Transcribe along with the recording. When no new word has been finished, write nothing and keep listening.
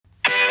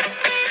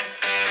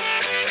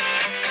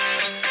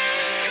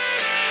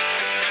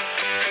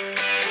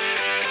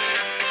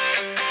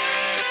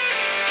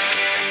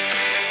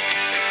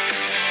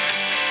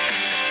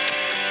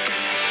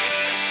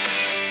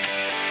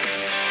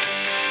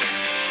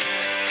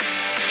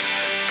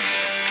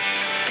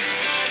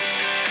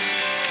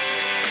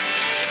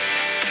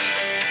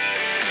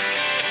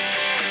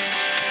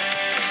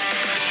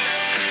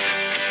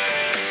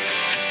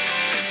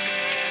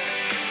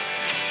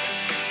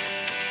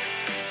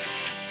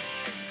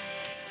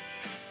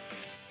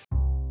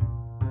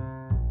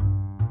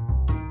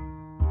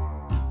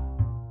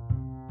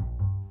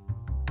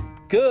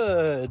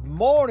Good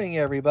morning,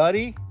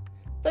 everybody.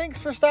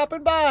 Thanks for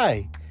stopping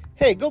by.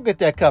 Hey, go get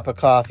that cup of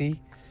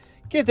coffee,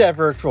 get that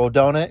virtual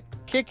donut,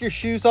 kick your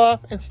shoes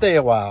off, and stay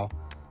a while.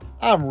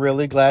 I'm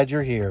really glad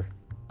you're here.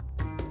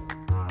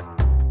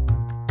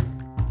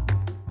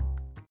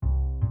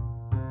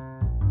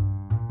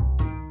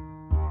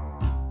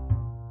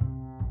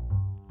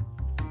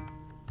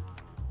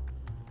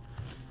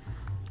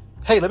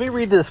 Hey, let me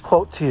read this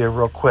quote to you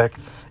real quick.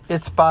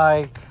 It's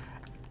by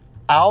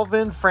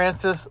Alvin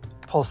Francis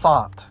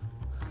Toussaint.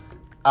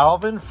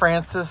 Alvin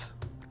Francis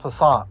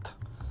Toussaint.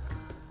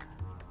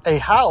 A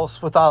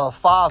house without a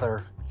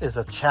father is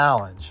a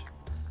challenge,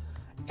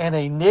 and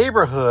a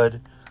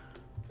neighborhood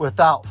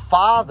without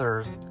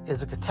fathers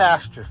is a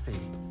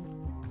catastrophe.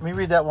 Let me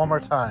read that one more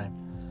time.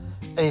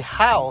 A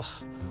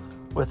house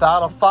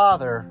without a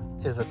father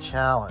is a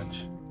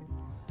challenge,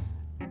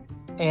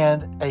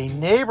 and a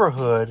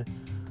neighborhood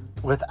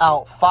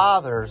without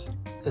fathers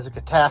is a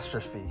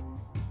catastrophe.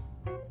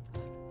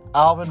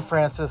 Alvin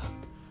Francis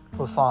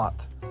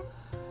Toussaint.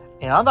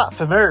 And I'm not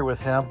familiar with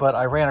him, but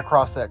I ran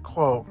across that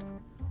quote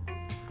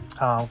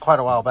quite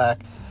a while back.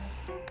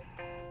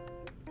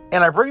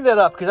 And I bring that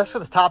up because that's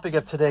the topic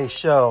of today's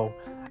show.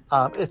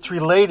 It's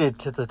related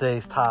to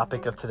today's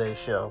topic of today's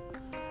show,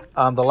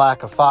 the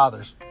lack of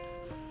fathers.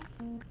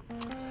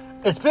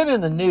 It's been in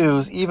the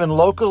news, even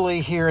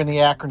locally here in the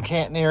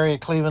Akron-Canton area,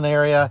 Cleveland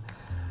area,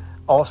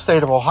 all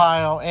state of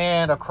Ohio,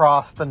 and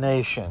across the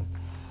nation.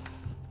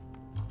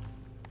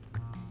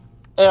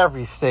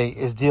 Every state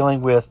is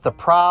dealing with the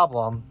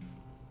problem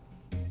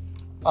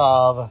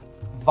of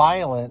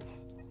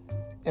violence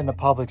in the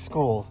public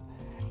schools.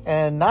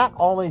 And not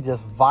only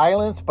just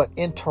violence, but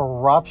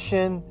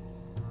interruption,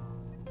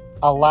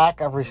 a lack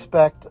of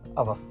respect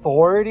of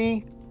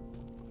authority,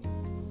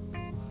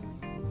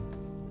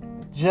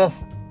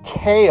 just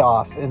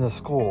chaos in the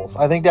schools.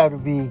 I think that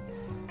would be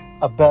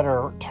a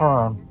better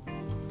term.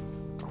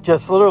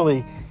 Just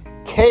literally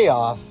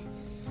chaos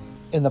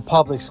in the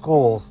public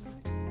schools.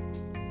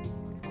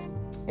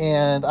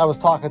 And I was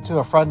talking to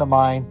a friend of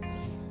mine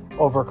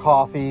over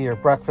coffee or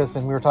breakfast,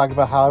 and we were talking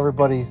about how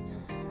everybody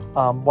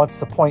wants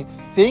to point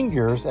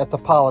fingers at the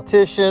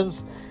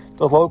politicians,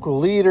 the local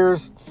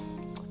leaders.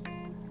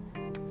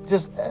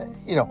 Just,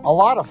 a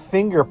lot of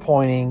finger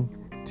pointing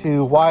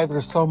to why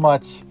there's so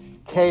much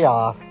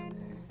chaos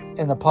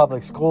in the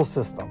public school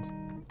systems.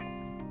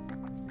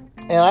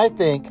 And I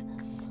think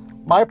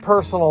my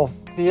personal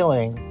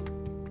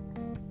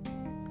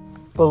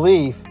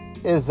belief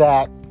is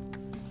that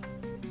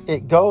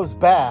it goes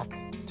back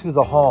to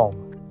the home.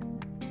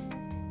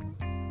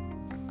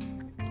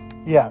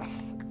 Yes.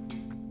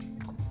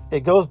 It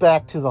goes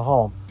back to the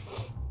home.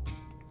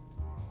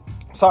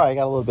 Sorry, I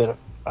got a little bit of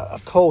a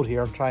cold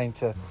here. I'm trying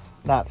to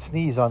not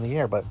sneeze on the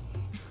air, but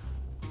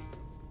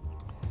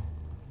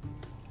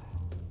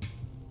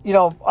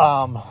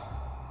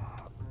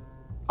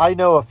I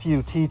know a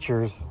few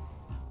teachers,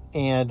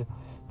 and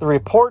the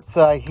reports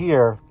that I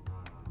hear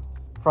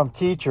from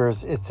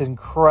teachers, it's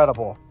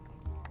incredible.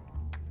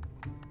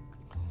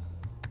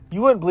 You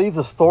wouldn't believe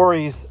the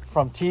stories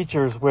from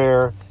teachers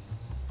where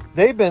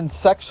they've been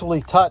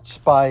sexually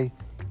touched by,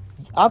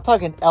 I'm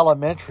talking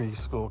elementary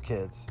school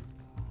kids.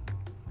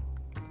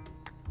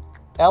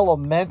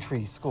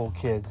 Elementary school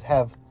kids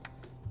have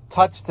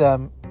touched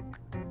them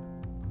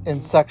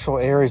in sexual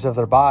areas of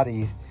their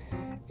bodies,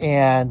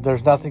 and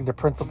there's nothing the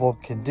principal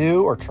can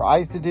do or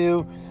tries to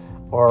do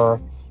or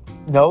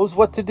knows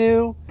what to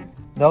do,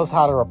 knows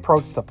how to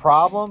approach the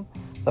problem.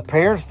 The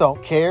parents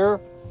don't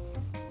care.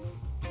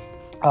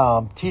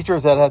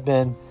 Teachers that have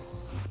been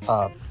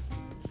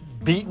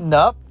beaten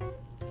up.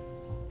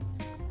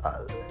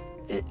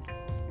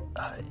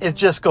 It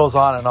just goes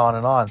on and on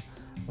and on.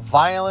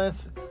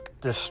 Violence,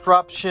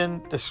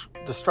 disruption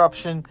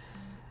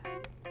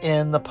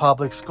in the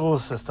public school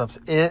systems.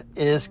 It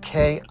is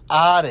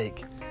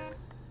chaotic.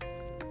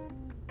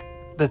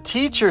 The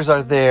teachers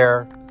are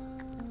there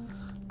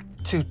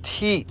to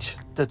teach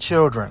the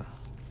children.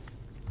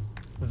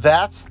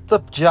 That's the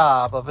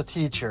job of a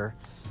teacher,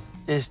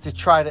 is to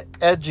try to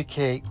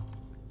educate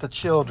the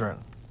children.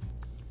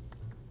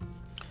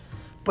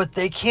 But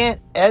they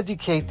can't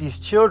educate these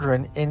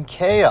children in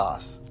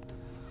chaos.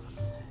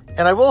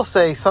 And I will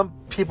say, some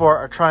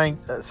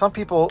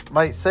people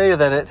might say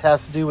that it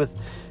has to do with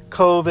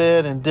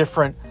COVID and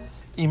different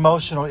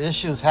emotional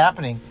issues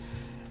happening.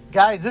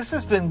 Guys, this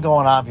has been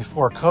going on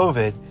before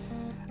COVID,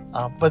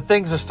 but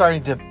things are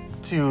starting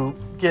to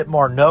get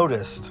more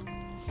noticed.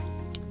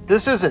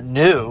 This isn't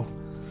new.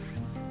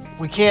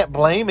 We can't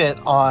blame it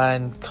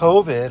on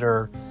COVID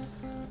or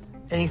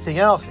anything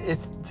else.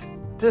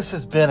 This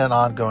has been an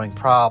ongoing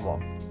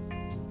problem.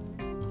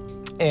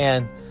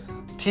 And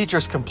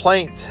teachers'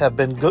 complaints have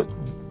been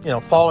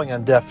falling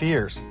on deaf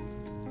ears.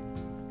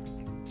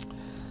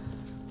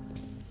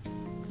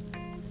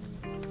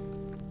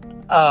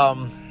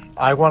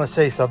 I want to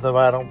say something,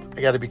 but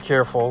I got to be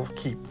careful.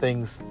 Keep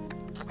things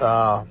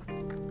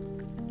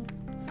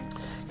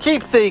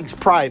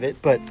private,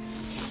 but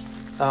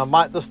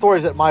the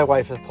stories that my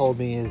wife has told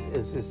me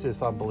is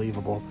just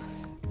unbelievable.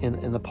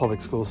 in the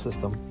public school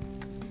system.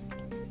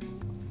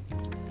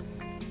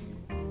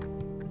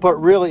 But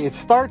really, it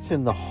starts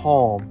in the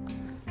home.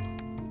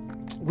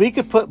 We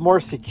could put more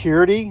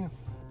security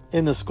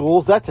in the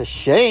schools. That's a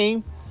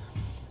shame.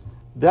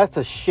 That's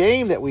a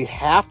shame that we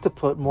have to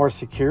put more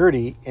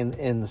security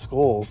in the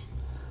schools.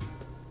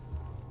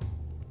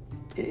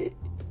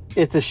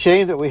 It's a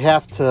shame that we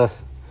have to,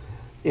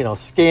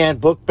 scan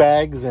book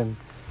bags and,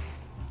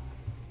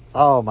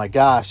 oh my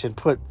gosh, and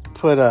put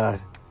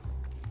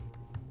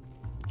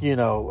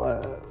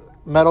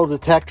metal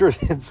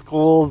detectors in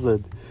schools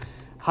and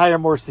hire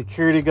more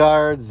security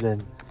guards,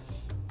 and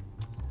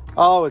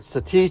it's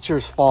the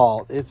teacher's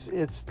fault.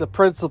 It's the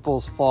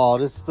principal's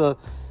fault. It's the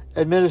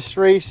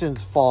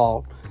administration's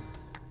fault.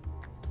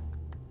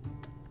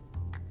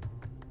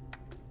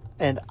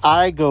 And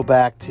I go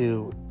back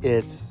to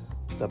it's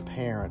the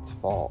parents'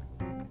 fault.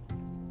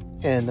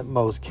 In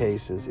most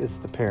cases, it's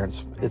the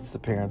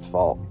parents'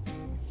 fault.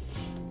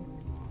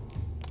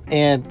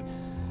 And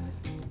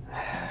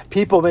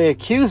people may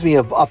accuse me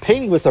of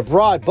painting with a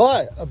broad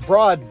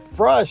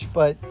brush,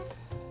 but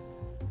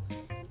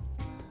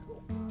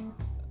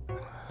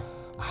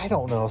I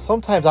don't know.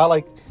 Sometimes I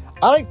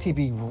like to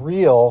be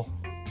real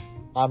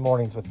on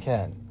Mornings with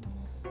Ken.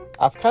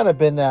 I've kind of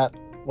been that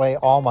way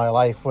all my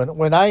life.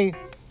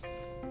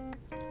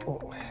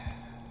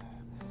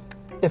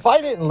 If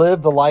I didn't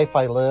live the life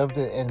I lived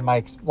and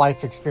my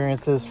life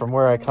experiences from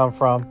where I come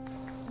from,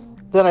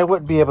 then I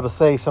wouldn't be able to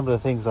say some of the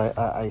things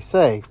I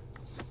say.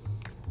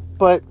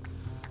 But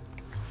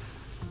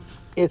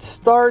it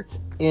starts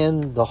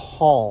in the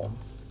home.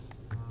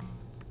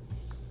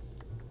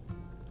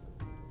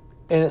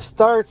 And it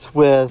starts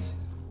with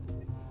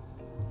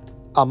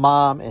a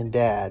mom and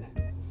dad.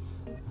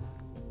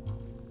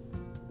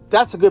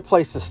 That's a good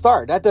place to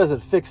start. That doesn't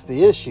fix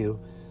the issue,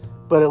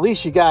 but at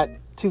least you got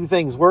two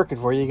things working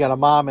for you. You got a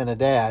mom and a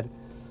dad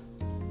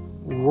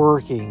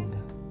working.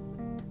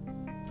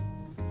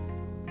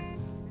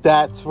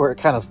 That's where it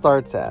kind of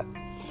starts at.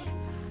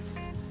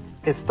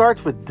 It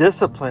starts with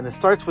discipline. It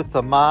starts with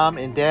the mom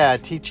and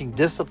dad teaching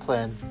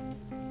discipline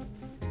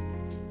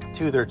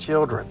to their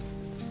children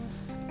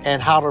and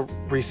how to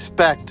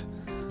respect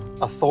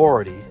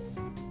authority.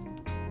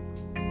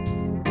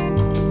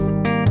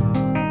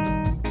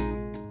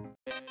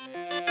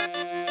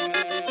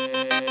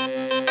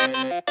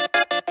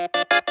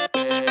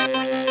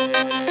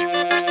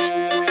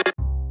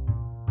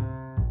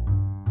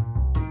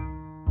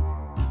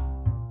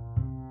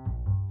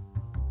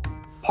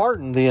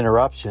 Pardon the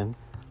interruption.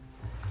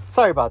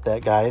 Sorry about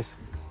that, guys.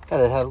 Had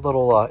a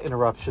little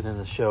interruption in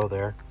the show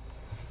there.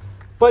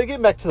 But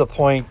getting back to the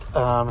point,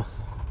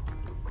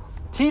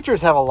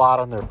 teachers have a lot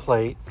on their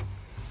plate.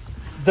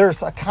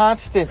 There's a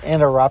constant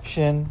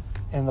interruption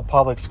in the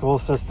public school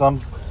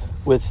systems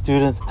with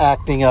students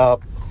acting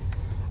up.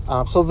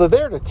 So they're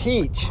there to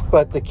teach,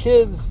 but the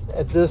kids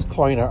at this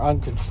point are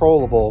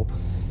uncontrollable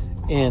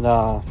in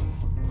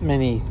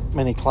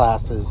many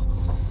classes.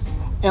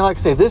 And like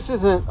I say, this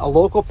isn't a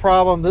local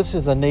problem. This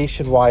is a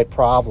nationwide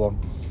problem.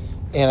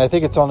 And I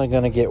think it's only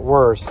going to get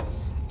worse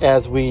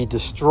as we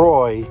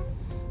destroy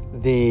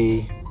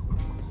the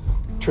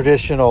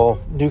traditional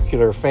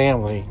nuclear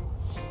family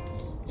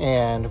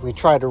and we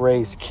try to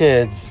raise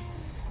kids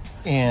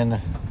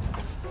in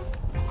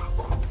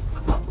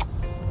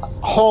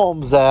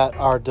homes that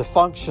are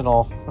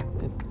dysfunctional,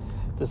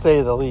 to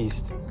say the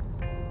least.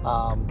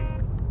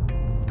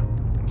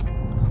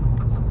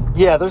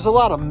 There's a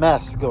lot of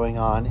mess going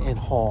on in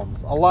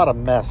homes.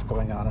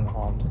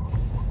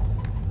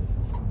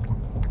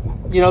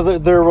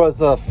 There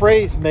was a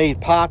phrase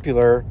made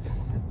popular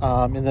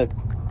in the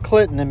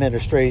Clinton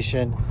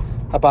administration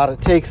about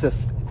it takes the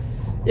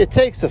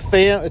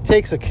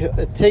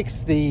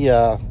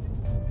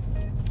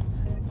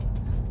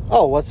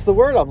what's the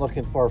word I'm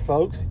looking for,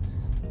 folks?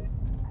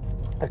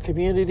 A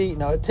community.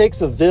 No, it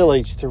takes a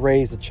village to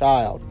raise a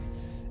child.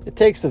 It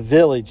takes a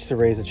village to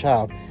raise a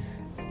child.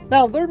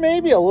 Now, there may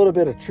be a little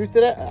bit of truth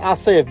to that. I'll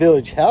say a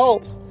village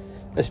helps,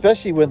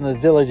 especially when the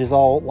village is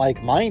all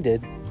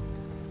like-minded.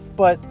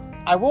 But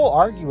I will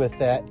argue with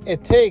that.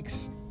 It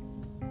takes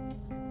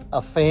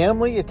a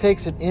family. It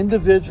takes an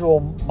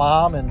individual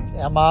mom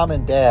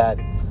and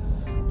dad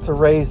to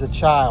raise a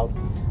child.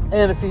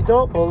 And if you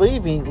don't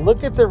believe me,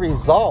 look at the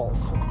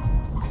results.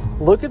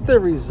 Look at the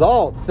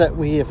results that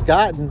we have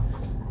gotten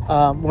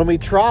when we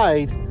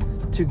tried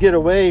to get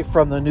away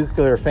from the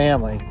nuclear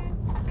family.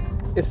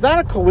 It's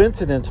not a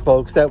coincidence,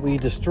 folks, that we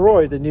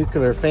destroyed the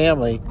nuclear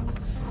family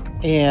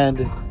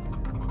and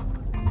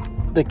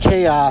the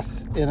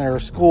chaos in our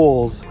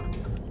schools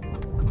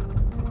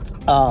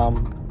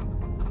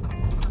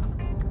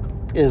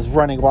is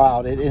running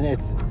wild. And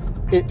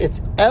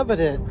it's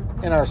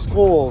evident in our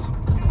schools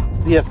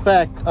the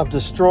effect of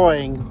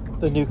destroying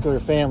the nuclear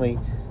family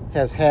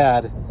has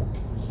had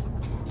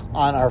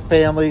on our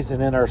families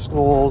and in our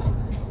schools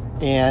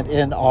and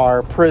in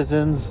our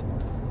prisons.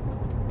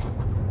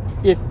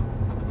 If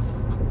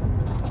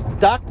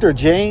Dr.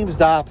 James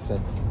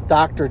Dobson,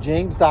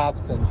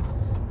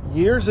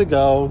 years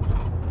ago,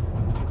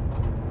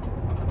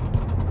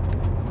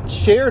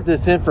 shared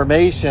this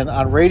information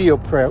on radio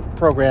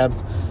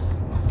programs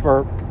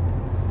for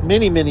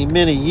many, many,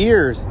 many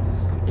years,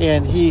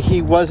 and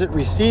he wasn't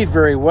received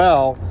very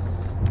well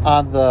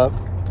on the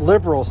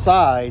liberal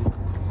side,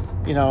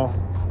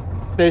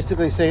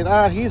 basically saying,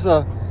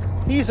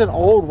 he's an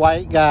old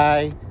white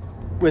guy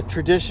with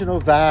traditional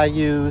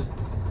values.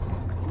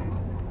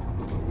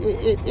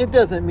 It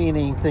doesn't mean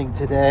anything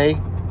today.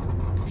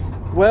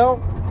 Well,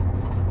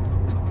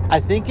 I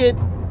think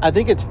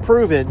it's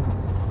proven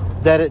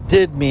that it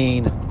did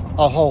mean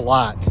a whole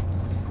lot.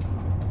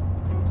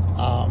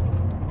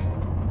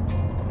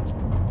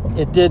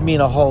 It did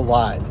mean a whole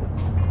lot.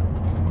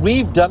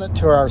 We've done it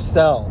to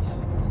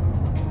ourselves.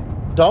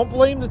 Don't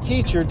blame the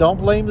teacher. Don't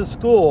blame the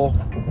school.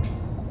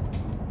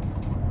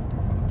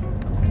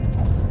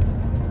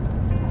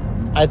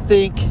 I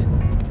think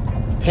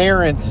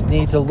parents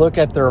need to look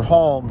at their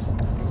homes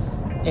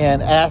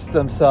and ask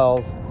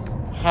themselves,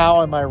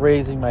 how am I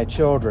raising my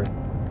children?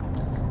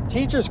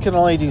 Teachers can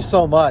only do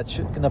so much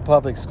in the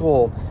public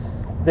school.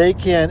 They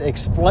can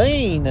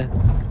explain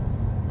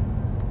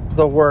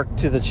the work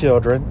to the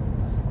children.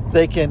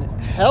 They can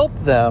help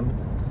them.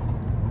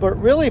 But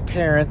really,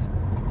 parents,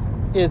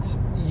 it's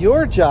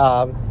your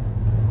job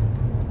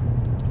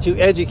to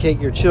educate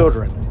your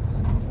children.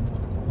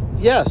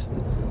 Yes,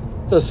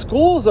 the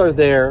schools are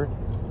there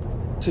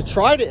to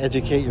try to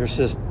educate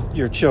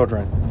your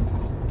children.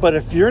 But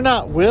if you're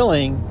not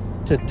willing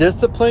to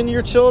discipline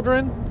your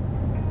children,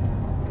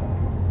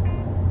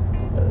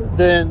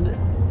 then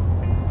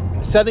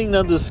sending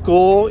them to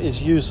school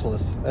is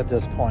useless at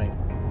this point.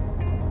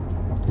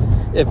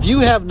 If you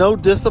have no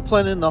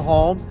discipline in the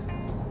home,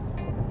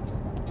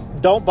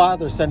 don't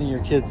bother sending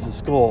your kids to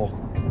school.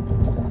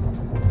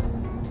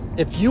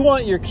 If you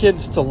want your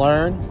kids to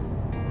learn,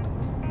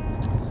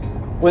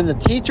 when the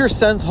teacher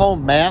sends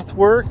home math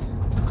work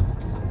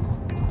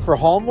for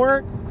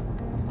homework,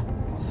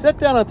 sit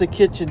down at the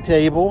kitchen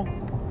table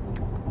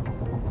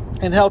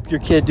and help your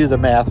kid do the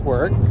math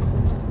work.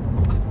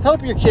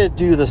 Help your kid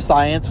do the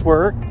science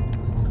work.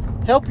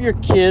 Help your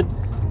kid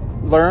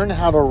learn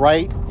how to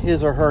write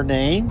his or her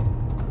name.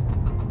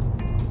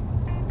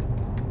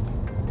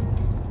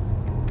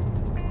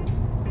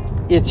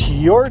 It's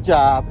your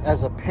job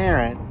as a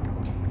parent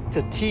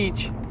to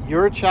teach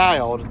your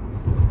child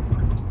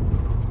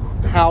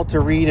how to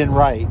read and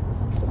write.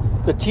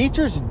 The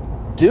teachers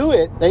do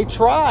it. They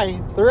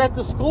try. They're at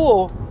the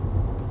school.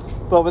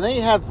 But when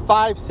they have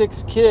 5,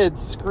 6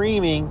 kids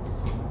screaming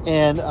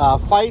and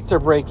fights are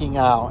breaking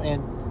out,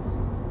 and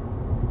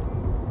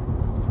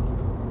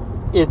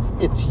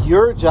it's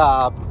your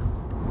job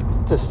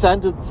to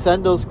send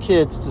those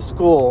kids to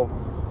school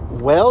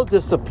well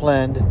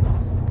disciplined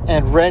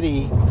and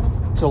ready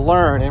to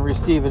learn and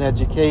receive an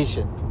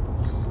education.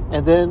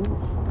 And then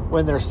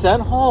when they're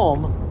sent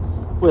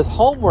home with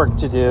homework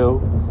to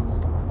do,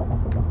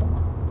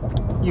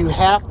 you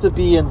have to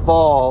be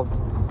involved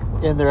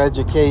in their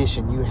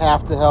education. You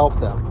have to help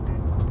them.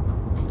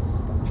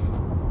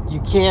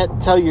 You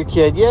can't tell your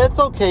kid, yeah, it's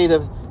okay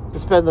to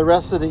spend the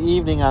rest of the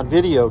evening on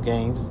video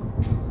games.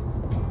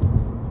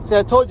 See,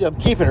 I told you I'm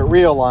keeping it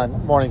real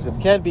on Mornings with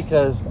Ken,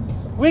 because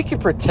we can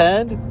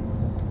pretend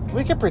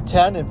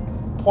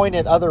and point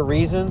at other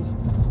reasons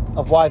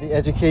of why the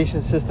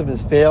education system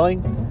is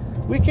failing.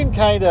 We can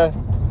kind of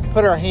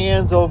put our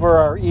hands over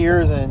our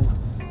ears and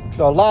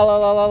go, la, la,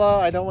 la, la, la,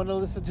 I don't want to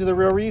listen to the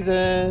real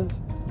reasons.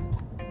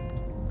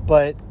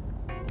 But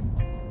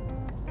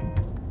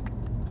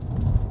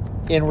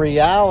in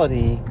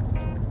reality,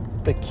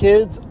 the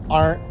kids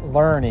aren't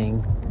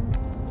learning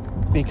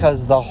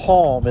because the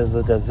home is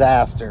a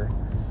disaster.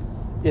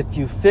 If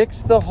you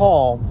fix the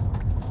home,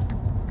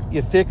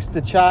 you fix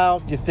the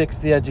child, you fix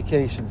the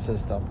education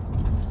system.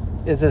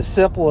 It's as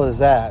simple as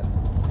that.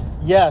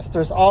 Yes,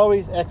 there's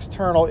always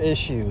external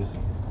issues,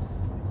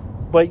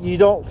 but you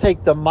don't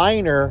take the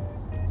minor,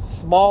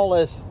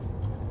 smallest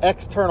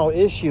external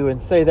issue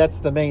and say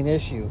that's the main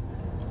issue.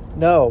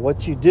 No,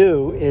 what you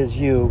do is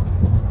you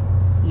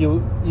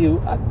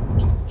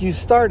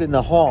start in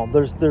the home.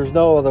 There's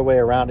no other way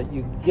around it.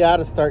 You got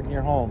to start in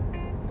your home.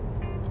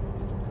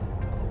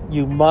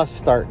 You must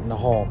start in the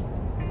home.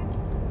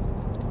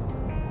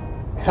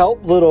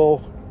 Help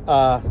little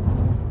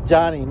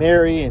Johnny,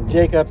 Mary, and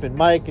Jacob, and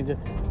Mike, and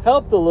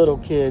help the little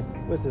kid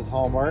with his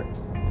homework.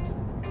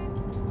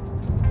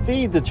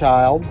 Feed the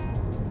child.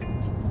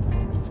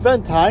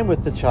 Spend time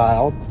with the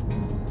child.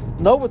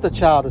 Know what the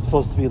child is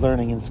supposed to be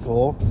learning in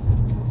school.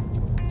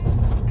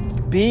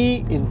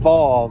 Be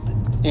involved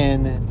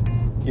in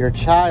your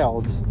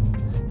child's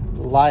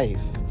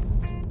life.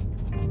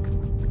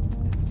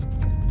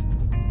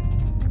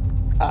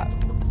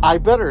 I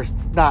better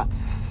not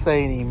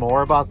say any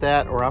more about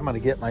that, or I'm going to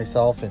get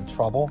myself in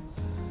trouble.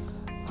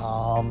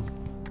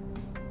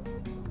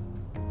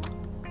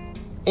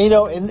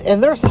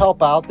 And there's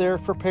help out there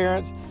for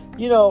parents.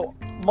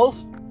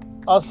 Most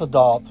us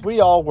adults,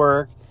 we all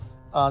work.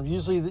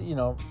 Usually,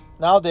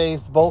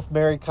 nowadays, both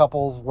married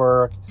couples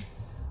work.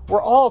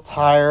 We're all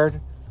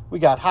tired. We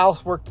got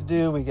housework to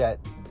do. We got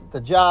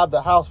the job,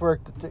 the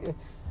housework.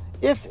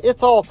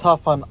 It's all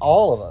tough on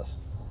all of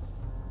us.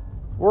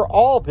 We're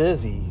all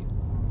busy,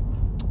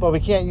 but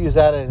we can't use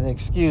that as an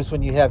excuse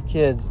when you have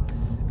kids,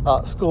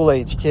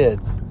 school-age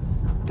kids.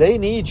 They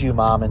need you,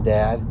 Mom and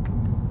Dad.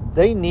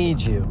 They need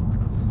you.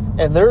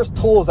 And there's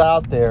tools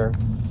out there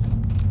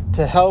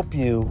to help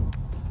you,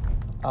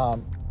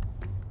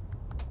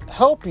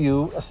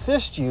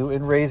 assist you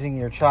in raising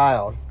your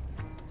child.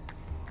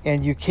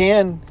 And you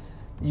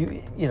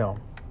know,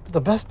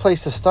 the best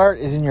place to start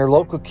is in your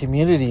local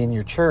community, in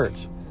your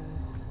church.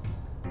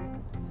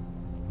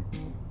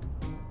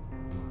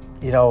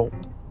 You know,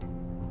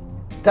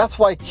 that's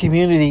why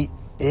community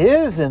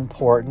is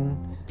important,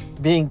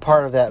 being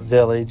part of that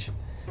village,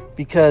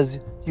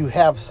 because you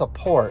have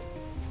support.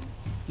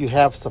 You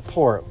have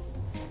support.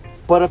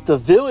 But if the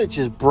village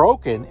is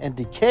broken and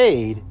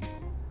decayed,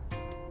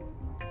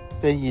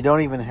 then you don't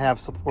even have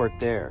support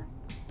there.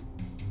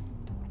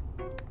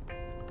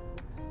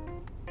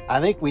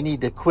 I think we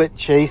need to quit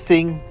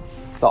chasing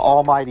the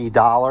almighty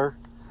dollar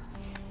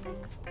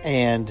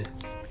and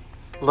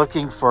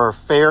looking for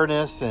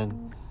fairness and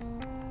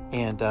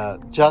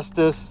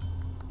justice.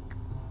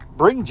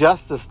 Bring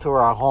justice to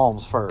our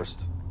homes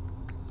first.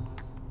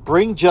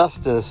 Bring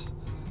justice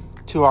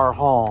to our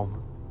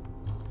home.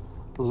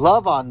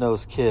 Love on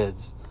those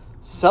kids.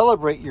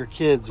 Celebrate your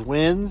kids'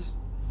 wins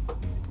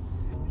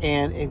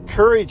and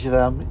encourage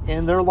them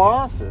in their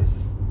losses.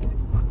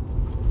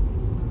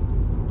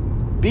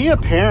 Be a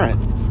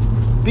parent.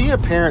 Be a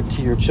parent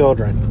to your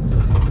children.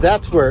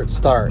 That's where it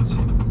starts.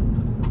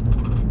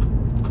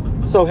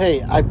 So,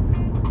 hey, I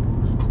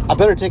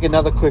better take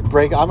another quick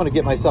break. I'm going to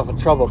get myself in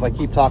trouble if I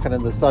keep talking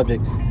on this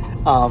subject.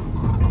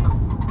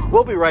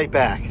 We'll be right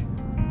back.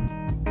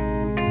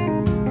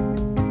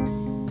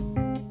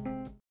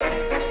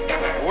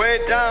 Way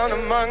down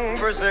among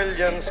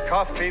Brazilians,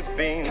 coffee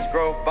beans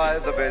grow by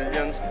the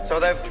billions, so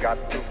they've got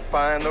to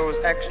find those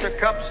extra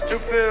cups to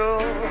fill.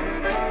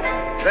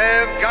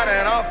 They've got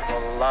an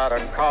awful lot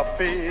of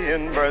coffee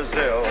in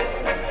Brazil.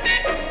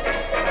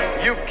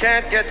 You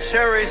can't get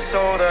cherry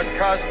soda,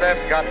 'cause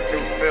they've got to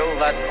fill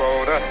that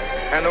quota.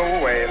 And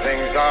the way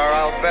things are,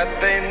 I'll bet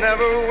they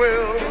never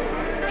will.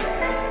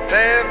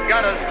 They've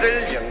got a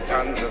zillion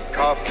tons of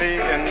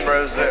coffee in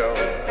Brazil.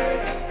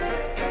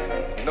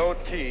 No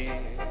tea.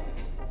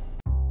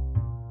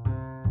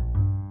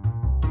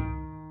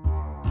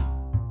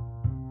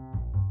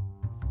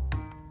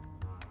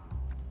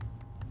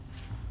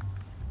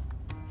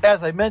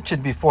 As I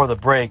mentioned before the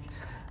break,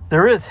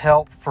 there is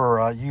help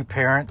for you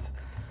parents.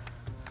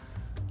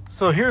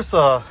 So here's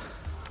a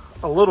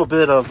little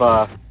bit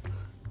of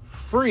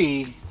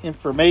free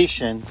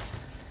information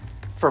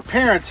for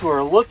parents who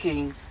are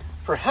looking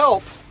for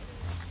help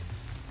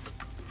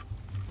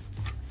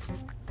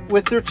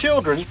with their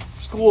children,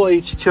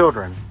 school-age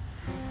children.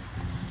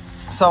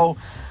 So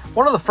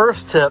one of the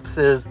first tips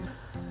is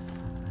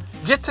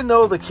get to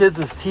know the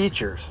kids'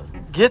 teachers.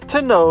 Get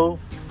to know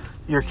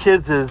your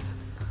kids'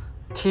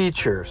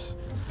 teachers.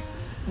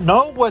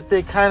 Know what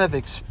they kind of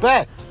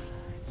expect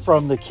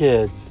from the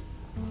kids.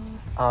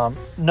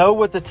 Know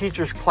what the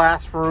teacher's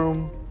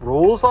classroom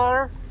rules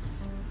are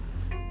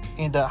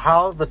and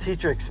how the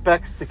teacher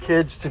expects the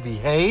kids to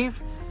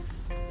behave.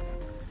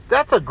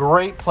 That's a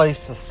great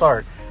place to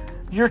start.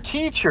 Your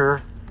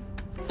teacher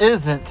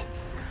isn't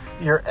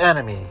your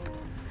enemy,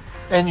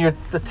 and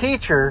the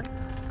teacher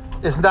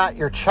is not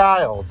your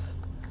child's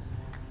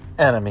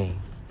enemy.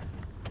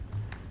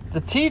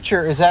 The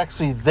teacher is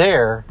actually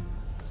there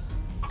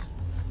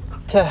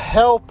to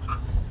help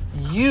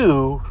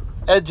you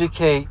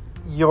educate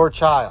your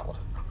child.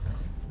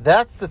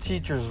 That's the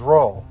teacher's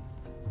role.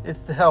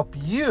 It's to help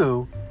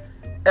you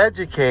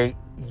educate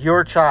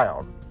your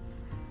child.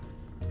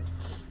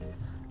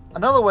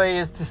 Another way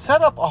is to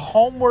set up a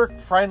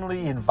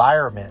homework-friendly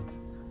environment.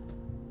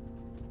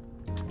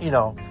 You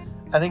know,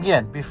 and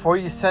again, before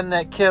you send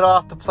that kid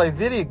off to play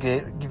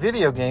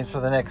video games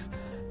for the next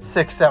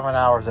 6-7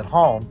 hours at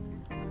home,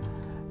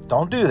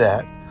 don't do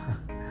that.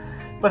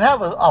 But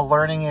have a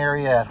learning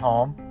area at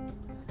home.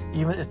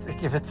 Even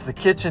if it's the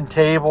kitchen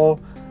table,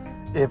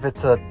 if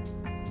it's a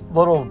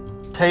little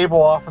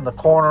table off in the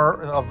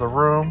corner of the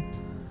room,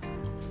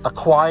 a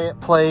quiet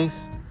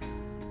place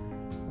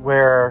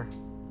where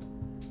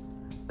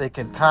they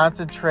can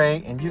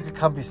concentrate and you can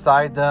come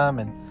beside them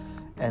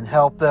and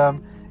help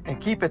them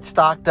and keep it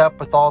stocked up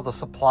with all the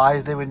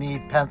supplies they would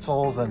need,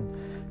 pencils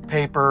and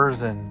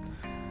papers and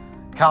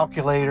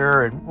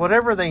calculator and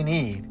whatever they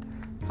need.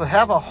 So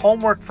have a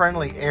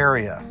homework-friendly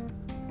area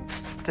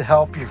to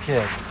help your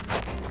kid.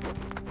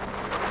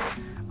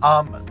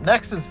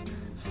 Next is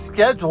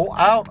schedule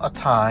out a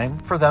time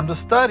for them to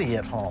study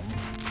at home.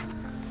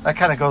 That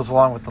kind of goes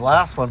along with the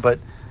last one, but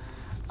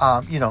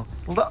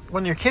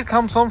when your kid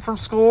comes home from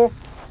school,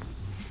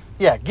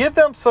 give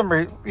them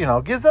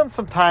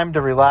some time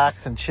to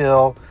relax and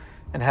chill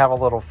and have a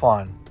little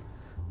fun.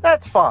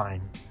 That's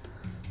fine.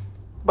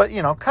 But,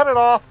 cut it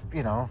off,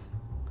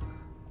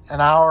 an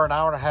hour and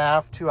a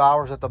half, 2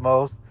 hours at the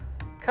most.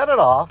 Cut it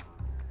off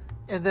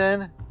and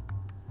then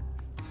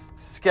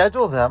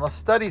schedule them a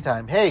study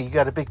time. Hey, you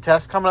got a big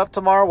test coming up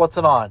tomorrow? What's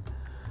it on?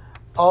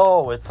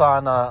 Oh, it's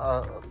on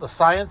the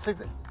science.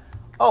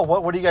 Oh,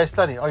 what are you guys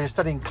studying? Oh, you're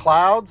studying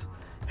clouds?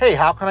 Hey,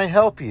 how can I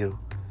help you?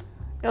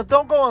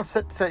 Don't go and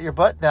set your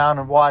butt down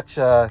and watch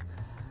the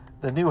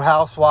New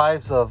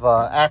Housewives of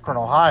Akron,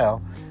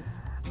 Ohio.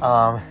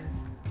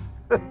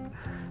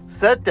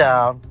 Sit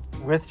down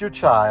with your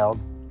child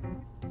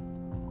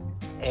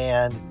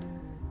and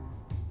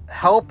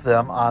help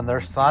them on their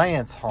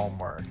science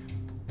homework.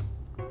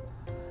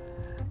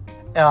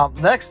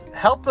 Next,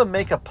 help them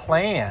make a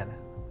plan.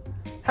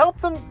 Help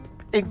them,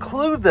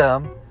 include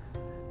them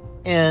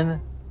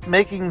in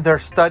making their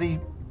study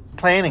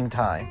planning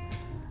time.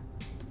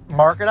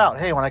 Mark it out.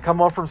 Hey, when I come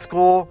home from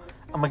school,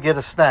 I'm going to get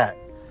a snack.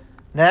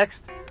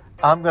 Next,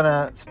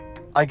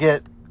 I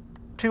get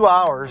 2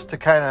 hours to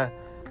kind of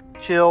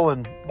chill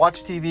and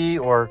watch TV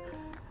or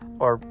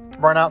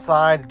run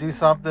outside and do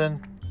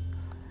something.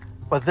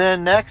 But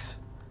then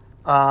next,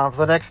 for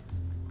the next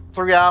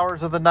 3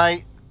 hours of the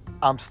night,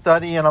 I'm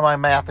studying on my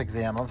math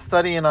exam. I'm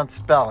studying on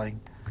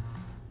spelling.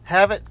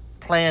 Have it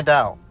planned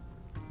out.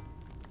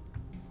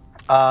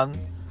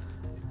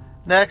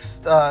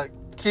 Next,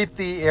 keep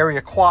the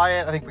area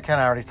quiet. I think we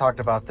kind of already talked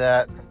about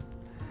that.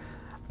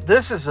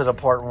 This is an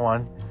important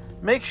one.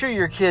 Make sure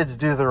your kids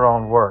do their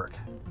own work.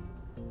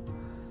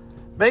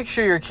 Make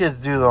sure your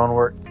kids do their own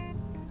work.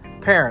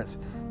 Parents,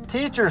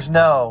 teachers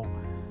know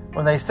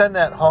when they send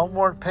that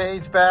homework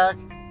page back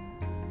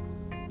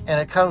and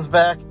it comes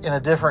back in a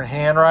different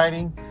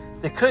handwriting.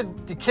 The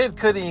kid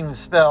couldn't even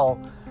spell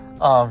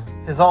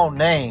his own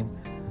name,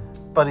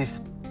 but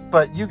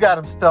you got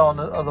him spelling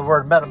the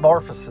word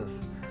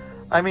metamorphosis.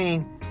 I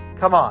mean,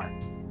 come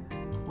on.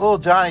 Little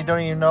Johnny don't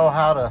even know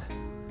how to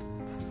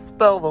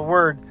spell the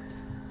word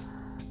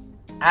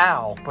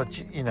ow,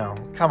 but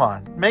come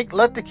on.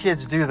 Let the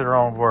kids do their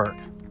own work.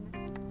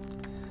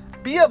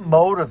 Be a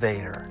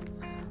motivator.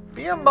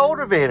 Be a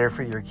motivator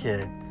for your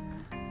kid.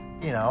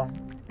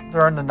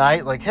 During the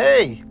night, like,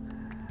 hey,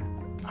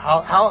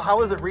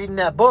 how is it reading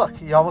that book?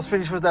 You almost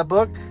finished with that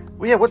book?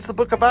 Well, yeah, what's the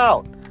book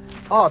about?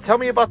 Oh, tell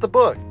me about the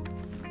book.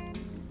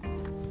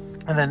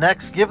 And then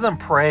next, give them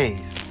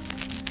praise.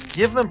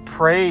 Give them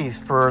praise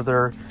for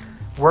their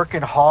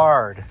working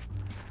hard.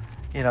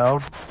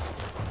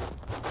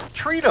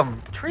 Treat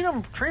them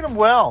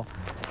well.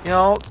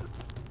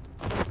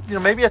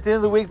 Maybe at the end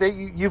of the week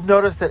you've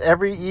noticed that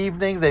every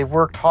evening they've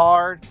worked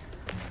hard.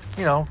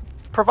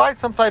 Provide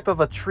some type of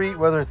a treat,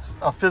 whether it's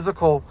a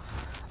physical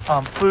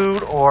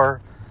food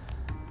or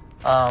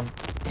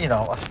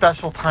a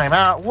special time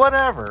out,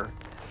 whatever.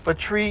 But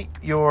treat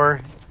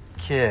your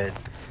kid.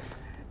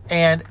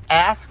 And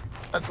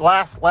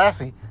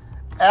lastly,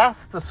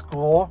 ask the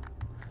school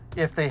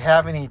if they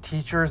have any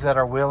teachers that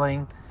are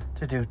willing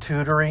to do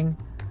tutoring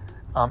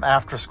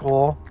after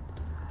school.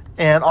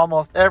 And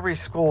almost every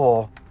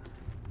school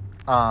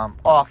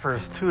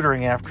offers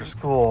tutoring after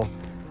school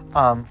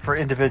for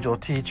individual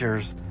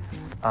teachers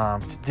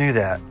to do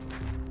that.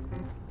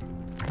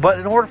 But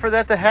in order for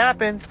that to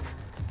happen,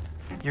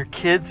 your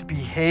kid's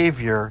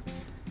behavior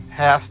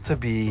has to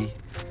be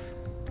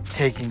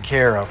taken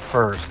care of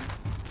first.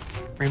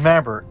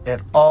 Remember,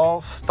 it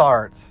all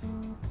starts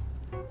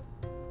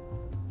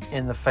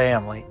in the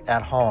family,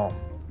 at home.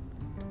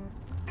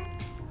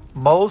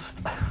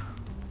 Most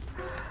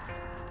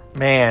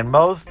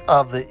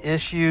of the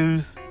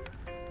issues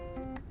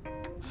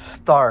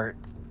start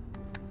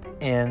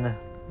in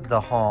the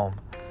home.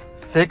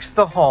 Fix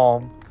the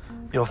home,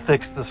 you'll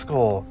fix the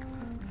school.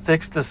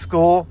 Fix the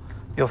school,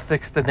 you'll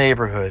fix the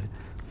neighborhood.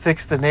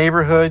 Fix the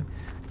neighborhood,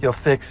 you'll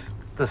fix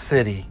the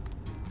city.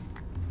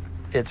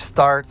 It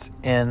starts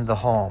in the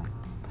home.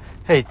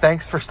 Hey,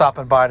 thanks for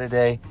stopping by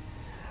today.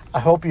 I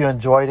hope you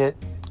enjoyed it.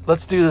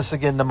 Let's do this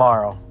again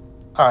tomorrow.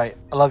 All right,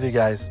 I love you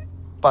guys.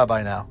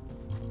 Bye-bye now.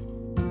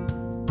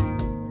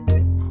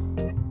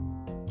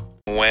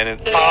 When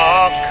it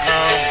all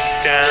comes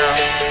down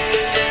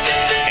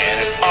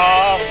and it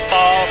all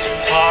falls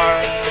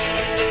apart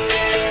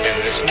and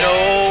there's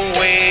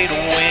no way to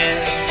win,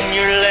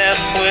 you're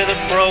left with a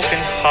broken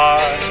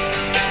heart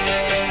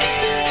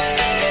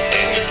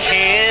and you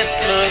can't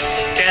look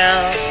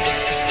down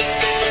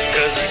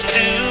 'cause it's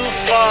too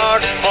far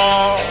to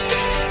fall,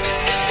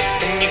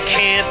 and you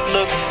can't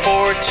look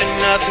forward to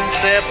nothing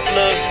except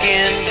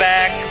looking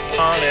back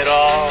upon it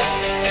all.